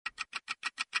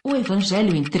O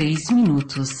Evangelho em 3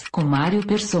 minutos, com Mário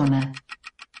Persona.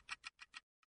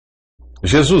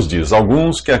 Jesus diz: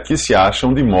 alguns que aqui se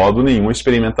acham de modo nenhum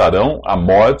experimentarão a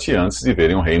morte antes de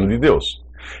verem o reino de Deus.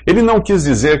 Ele não quis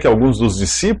dizer que alguns dos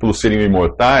discípulos seriam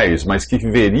imortais, mas que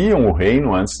veriam o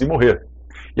reino antes de morrer.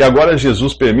 E agora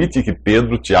Jesus permite que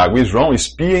Pedro, Tiago e João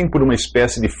espiem por uma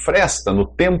espécie de fresta no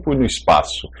tempo e no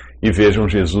espaço e vejam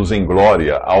Jesus em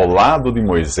glória ao lado de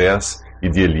Moisés e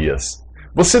de Elias.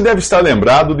 Você deve estar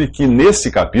lembrado de que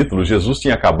nesse capítulo Jesus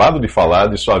tinha acabado de falar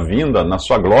de sua vinda na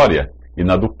sua glória e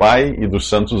na do Pai e dos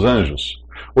santos anjos.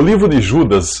 O livro de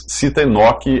Judas cita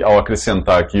Enoque ao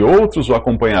acrescentar que outros o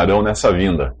acompanharão nessa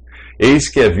vinda. Eis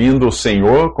que é vindo o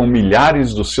Senhor com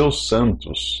milhares dos seus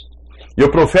santos. E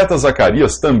o profeta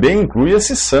Zacarias também inclui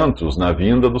esses santos na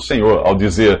vinda do Senhor, ao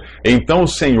dizer: então o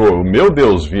Senhor, o meu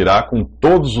Deus, virá com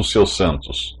todos os seus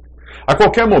santos. A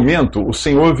qualquer momento, o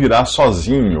Senhor virá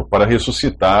sozinho para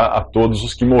ressuscitar a todos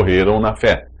os que morreram na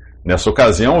fé. Nessa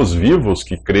ocasião, os vivos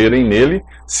que crerem nele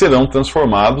serão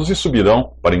transformados e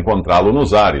subirão para encontrá-lo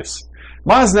nos ares.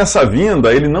 Mas nessa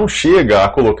vinda, ele não chega a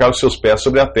colocar os seus pés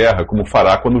sobre a terra, como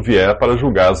fará quando vier para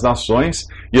julgar as nações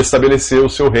e estabelecer o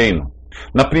seu reino.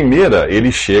 Na primeira,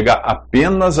 ele chega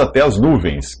apenas até as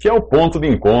nuvens, que é o ponto de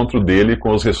encontro dele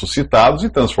com os ressuscitados e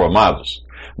transformados.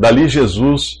 Dali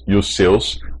Jesus e os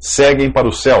seus seguem para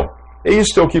o céu. E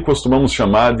isto é o que costumamos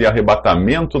chamar de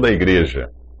arrebatamento da igreja.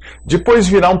 Depois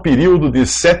virá um período de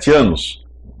 7 anos,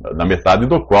 na metade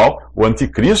do qual o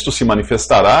anticristo se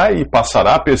manifestará e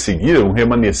passará a perseguir um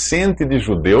remanescente de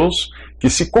judeus que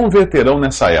se converterão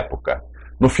nessa época.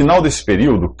 No final desse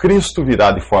período, Cristo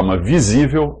virá de forma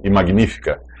visível e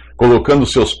magnífica, colocando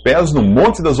seus pés no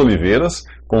Monte das Oliveiras,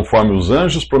 conforme os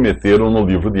anjos prometeram no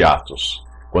livro de Atos.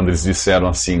 Quando eles disseram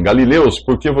assim: Galileus,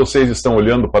 por que vocês estão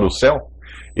olhando para o céu?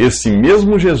 Esse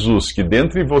mesmo Jesus que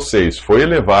dentre vocês foi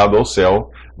elevado ao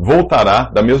céu,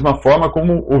 voltará da mesma forma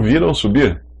como o viram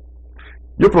subir.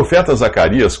 E o profeta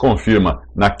Zacarias confirma: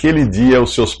 naquele dia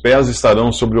os seus pés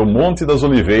estarão sobre o Monte das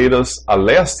Oliveiras, a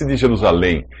leste de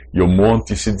Jerusalém, e o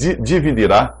monte se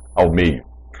dividirá ao meio.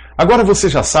 Agora você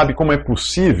já sabe como é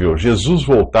possível Jesus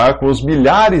voltar com os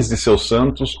milhares de seus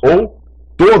santos, ou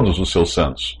todos os seus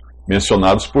santos,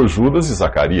 mencionados por Judas e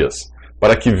Zacarias.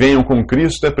 Para que venham com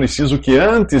Cristo é preciso que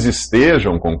antes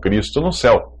estejam com Cristo no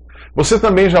céu. Você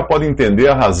também já pode entender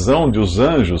a razão de os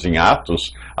anjos, em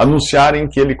Atos, anunciarem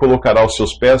que ele colocará os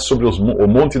seus pés sobre o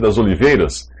Monte das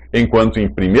Oliveiras, enquanto em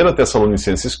 1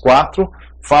 Tessalonicenses 4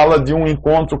 fala de um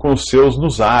encontro com os seus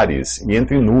nos ares e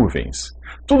entre nuvens.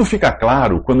 Tudo fica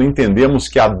claro quando entendemos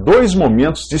que há 2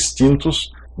 momentos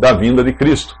distintos da vinda de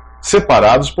Cristo,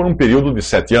 separados por um período de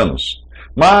 7 anos.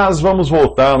 Mas vamos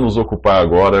voltar a nos ocupar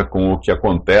agora com o que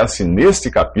acontece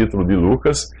neste capítulo de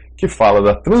Lucas, que fala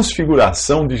da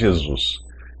transfiguração de Jesus.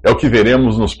 É o que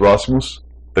veremos nos próximos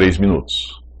 3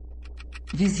 minutos.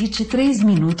 Visite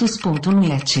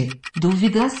 3minutos.net.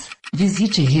 Dúvidas?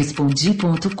 Visite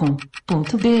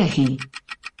respondi.com.br.